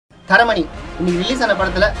தரமணி இன்னைக்கு ரிலீஸ் ஆன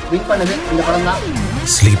படத்துல வின் பண்ணது இந்த படம் தான்.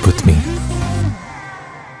 Sleep with me.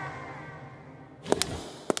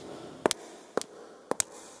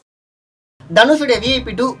 தனுஷுடைய VIP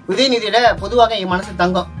 2, உதயநிதியோட பொதுவாக என் மனசு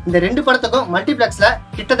தங்கம். இந்த ரெண்டு படத்துக்கும் மல்டிபிளெக்ஸ்ல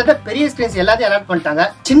கிட்டத்தட்ட பெரிய ஸ்கிரீன்ஸ் எல்லாத்தையும் அலாட் பண்ணிட்டாங்க.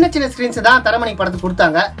 சின்ன சின்ன ஸ்கிரீன்ஸ் தான் தரமணி படத்துக்கு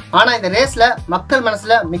கொடுத்தாங்க. ஆனா இந்த ரேஸ்ல மக்கள்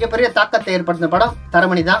மனசுல மிகப்பெரிய தாக்கத்தை ஏற்படுத்தின படம்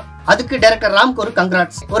தரமணி தான். அதுக்கு டைரக்டர் ராம்க்கு ஒரு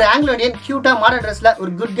கங்க்ராட்ஸ். ஒரு ஆங்கிலோ இந்தியன் கியூட்டா மாடர்ன் ட்ரெஸ்ல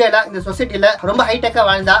ஒரு குட் கேர்லா இந்த சொசைட்டில ரொம்ப ஹைடெக்கா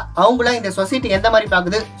வாழ்ந்தா அவங்கள இந்த சொசைட்டி எந்த மாதிரி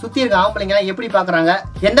பாக்குது, சுத்தி இருக்க ஆம்பளைங்க எப்படி பாக்குறாங்க,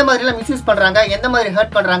 எந்த மாதிரி எல்லாம் மிஸ்யூஸ் பண்றாங்க, எந்த மாதிரி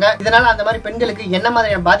ஹர்ட் பண்றாங்க, இதனால அந்த மாதிரி பெண்களுக்கு என்ன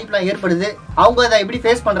மாதிரியான பாதிப்பு எல்லாம் ஏற்படுது, அவங்க அதை எப்படி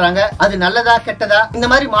ஃபேஸ் பண்றாங்க, அது நல்லதா கெட்டதா, இந்த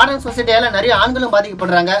மாதிரி மாடர்ன் சொசைட்டியால நிறைய ஆண்களும்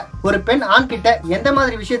பாதிக்கப்படுறாங்க. ஒரு பெண் ஆண் கிட்ட எந்த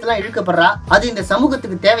மாதிரி விஷயத்தெல்லாம் இழுக்கப்படுறா, அது இந்த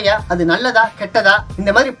சமூகத்துக்கு தேவையா, அது நல்லதா கெட்டதா,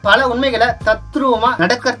 இந்த மாதிரி பல உண்மைகளை தத்ரூபமா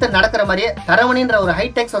நடக்கிற மாதிரியே தரமணின்ற ஒரு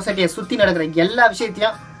ஹைடெக் சொசைட்டியை சுத்தி நடக்கிற எல்லா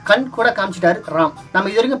விஷயத்தையும் கண் கூட காமிச்சிட்டாரு ராம். நம்ம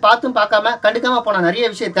இது வரைக்கும் பார்த்தும் பார்க்காம கண்டுக்காம போன நிறைய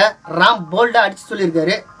விஷயத்த ராம் போல்டா அடிச்சு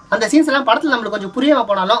சொல்லியிருக்காரு. அந்த சீன்ஸ் எல்லாம் படத்துல நம்மளுக்கு கொஞ்சம் புரியாம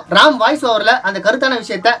போனாலும் ராம் வாய்ஸ் ஓவர்ல அந்த கருத்தான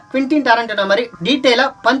விஷயத்த குவிண்டின் டாரன்டினோ மாதிரி டீடைலா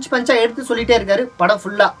பஞ்சா எடுத்து சொல்லிட்டே இருக்காரு படம்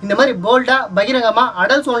ஃபுல்லா. இந்த மாதிரி போல்டா பகிரங்கமா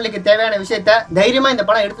அடல்ட் சோனலுக்கு தேவையான விஷயத்த தைரியமா இந்த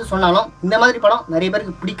படம் எடுத்து சொன்னாலும் இந்த மாதிரி படம் நிறைய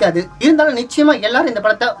பேருக்கு பிடிக்காது. இருந்தாலும் நிச்சயமா எல்லாரும் இந்த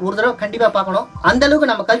படத்தை ஒரு தடவை கண்டிப்பா பார்க்கணும். அந்த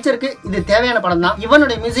அளவுக்கு நம்ம கல்ச்சருக்கு இது தேவையான படம் தான்.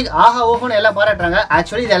 இவனுடைய மியூசிக் ஆஹா ஓஹோன்னு எல்லாம் பாராட்டுறாங்க.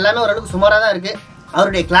 ஆக்சுவலி இது எல்லாமே ஓரளவுக்கு சுமாரா தான் இருக்கு.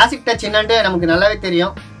 அவருடைய கிளாசிக் டச் என்னன்னு நமக்கு நல்லாவே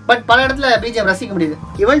தெரியும். பட் பல இடத்துல பிஜிஎம் ரசிக்க முடியுது.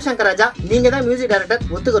 யுவன் சங்கர் ராஜா, நீங்க தான் மியூசிக் டைரக்டர்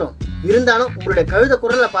ஒத்துக்கிறோம். இருந்தாலும் உங்களுடைய கழுத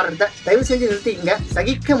குரல்ல பாடுறத தயவு செஞ்சு நிறுத்திக்கங்க,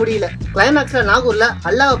 சகிக்க முடியல. கிளைமேக்ஸ்ல நாகூர்ல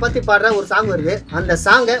அல்லாவை பத்தி பாடுற ஒரு சாங் வருது. அந்த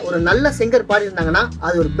சாங்கை ஒரு நல்ல சிங்கர் பாடி இருந்தாங்கன்னா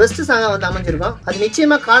அது ஒரு பெஸ்ட் சாங்கா வந்து அமைஞ்சிருக்கும். அது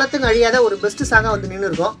நிச்சயமா காலத்துக்கு அழியாத ஒரு பெஸ்ட் சாங்கா வந்து நின்று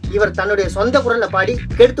இருக்கும். இவர் தன்னுடைய சொந்த குரல்ல பாடி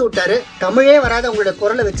கெடுத்து விட்டாரு. தமிழே வராத உங்களுடைய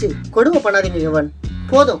குரலை வச்சு கொடுமை பண்ணாதீங்க யுவன்,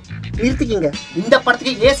 போதும் நிறுத்திக்கிங்க. இந்த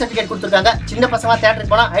படத்துக்கு ஏ சர்டிபிகேட் கொடுத்துருக்காங்க. சின்ன பசங்க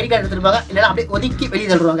தியேட்டருக்கு போனா ஐடி கார்டு எடுத்துருப்பாங்க, இல்லைன்னா அப்படியே ஒதுக்கி வெளியே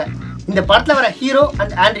தள்ளுவாங்க. இந்த படத்துல வர ஹீரோ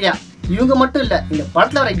அண்ட் ஆண்ட்ரியா இவங்க மட்டும் இல்ல, இந்த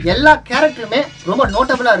படத்துல வர எல்லா கேரக்டருமே ரொம்ப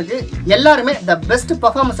நோட்டபிளா இருக்கு. எல்லாருமே தி பெஸ்ட்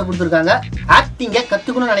பெர்ஃபார்மன்ஸ் கொடுத்துருக்காங்க. ஆக்டிங்க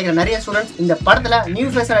கத்துக்கணும்னு நினைக்கிற நிறைய ஸ்டூடெண்ட்ஸ் இந்த படத்துல நியூ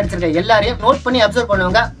ஃபேஸா நடிச்சிருக்க எல்லாரையும் நோட் பண்ணி அப்சர்வ்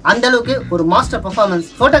பண்ணுவாங்க. அந்த அளவுக்கு ஒரு மாஸ்டர் பெர்ஃபார்மன்ஸ்.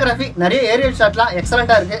 போட்டோகிராஃபி நிறைய ஏரியல் ஷாட்லாம்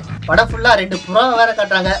எக்ஸலண்டா இருக்கு. படம் ஃபுல்லா 2 புறாவை வேற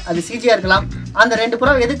காட்டுறாங்க. அது சிஜியா இருக்கலாம். அந்த 2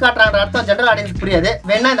 புறாவை எதுக்கு காட்டுறாங்க அர்த்தம் ஜெனரல் ஆடியன்ஸ் புரியாது.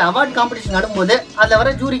 வேணா இந்த அவார்ட் காம்படிஷன் நடக்கும்போது அதுல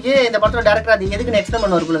வர ஜூரிக்கு இந்த படத்தோட டைரக்டர் அது எதுக்கு எக்ஸ்பிளைன்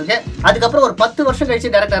பண்ணுவார் போல இருக்கு. அதுக்கப்புறம் ஒரு 10 வருஷம்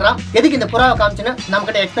கழிச்சு டைரக்டரா எதுக்கு இந்த புறாவை காமிச்சுன்னு நம்ம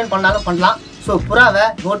கிட்ட எக்ஸ்பிளைன் பண்ணாலும் பண்ணலாம். சோ புறாவை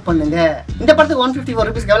நோட் பண்ணுங்க. இந்த படத்துக்கு 154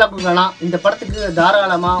 rupees எவ்வளவு கொடுக்கலாம்? இந்த படத்துக்கு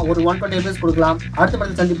தாராளமா ஒரு 120 rupees கொடுக்கலாம். அடுத்த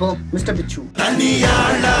படத்தில் சந்திப்போம். மிஸ்டர் பிச்சு.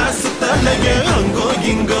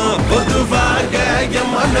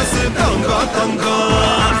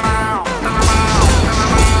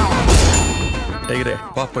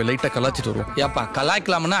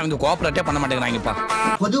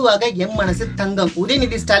 பொதுவாக எம் மனசு தங்கம்,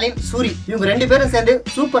 உதயநிதி ஸ்டாலின், சூரி இவங்க 2 பேரும் சேர்ந்து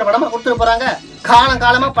சூப்பர் படமா கொடுத்துட்டு போறாங்க.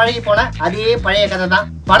 காலமா பழகி போன அதே பழைய கதை தான்.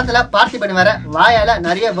 படத்துல பார்த்திபன் வேற வாயால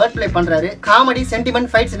நிறைய வேர்ட் பிளே பண்றாரு. காமெடி, சென்டிமெண்ட்,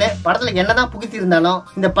 ஃபைட்ஸ்னு படத்துல என்னதான் புகுத்தி இருந்தாலும்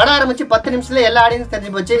இந்த படம் ஆரம்பிச்சு 10 நிமிஷத்துல எல்லா ஆடியன்ஸ்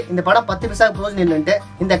தெரிஞ்சு போச்சு இந்த படம் 10 பைசா பிரோஜனம் இல்லைன்ட்டு.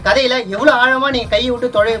 இந்த கதையில எவ்வளவு ஆழமா நீங்க கையை விட்டு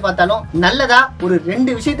தொலைவி பார்த்தாலும் நல்லதா ஒரு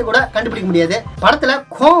 2 விஷயத்தை கூட கண்டுபிடிக்க முடியாது. படத்துல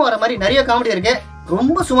கோவம் வர மாதிரி நிறைய காமெடி இருக்கு.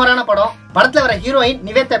 ரொம்ப சுமாரான படம். படத்துல வர ஹீரோயின்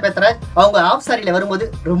நிவேதா பெத்ராஜ் அவங்க ஆஃப் சாரியில வரும்போது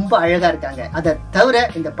ரொம்ப அழகா இருக்காங்க. அதை தவிர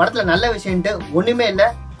இந்த படத்துல நல்ல விஷயம்ட்டு ஒண்ணுமே இல்ல.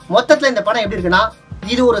 மொத்தத்துல இந்த படம் எப்படி இருக்குன்னா,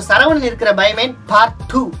 இது ஒரு சரவணன் இருக்கிற பயமேன் பார்ட்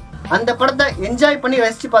 2. அந்த படத்தை என்ஜாய் பண்ணி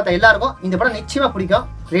ரசிச்சு பார்த்த எல்லாருக்கும் இந்த படம் நிச்சயமா பிடிக்கும்.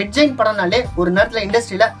 ரெட் ஜெயின் படம்னாலே ஒரு நேரத்துல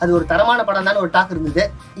இண்டஸ்ட்ரியில அது ஒரு தரமான படம் தான் ஒரு டாக் இருந்தது.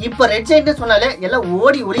 இப்ப ரெட் ஜெயின் சொன்னாலே எல்லாம்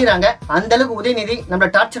ஓடி ஒளிறாங்க. அந்த அளவுக்கு உதயநிதி நம்மள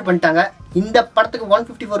டார்ச்சர் பண்ணிட்டாங்க. இந்த படத்துக்கு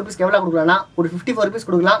 154 rupees எவ்வளவு கொடுக்கலாம்னா ஒரு 54 rupees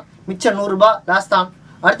கொடுக்கலாம். மிச்சம் 100 ரூபாய் லாஸ்ட் தான்.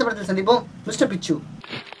 அடுத்த படத்தில் சந்திப்போம். மிஸ்டர் பிச்சு.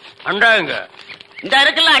 அண்டாங்க இந்த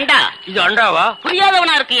இருக்குல்ல அண்டா, இது அண்டாவா?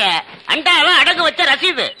 புரியாதவனா இருக்கிய அண்டாவா அடகு வச்ச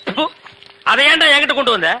ரசீது. அதை ஏன்டா என்கிட்ட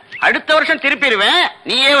கொண்டு வந்த? அடுத்த வருஷம் திருப்பிடுவேன்,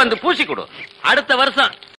 நீயே வந்து பூசி கொடு. அடுத்த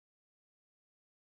வருஷம்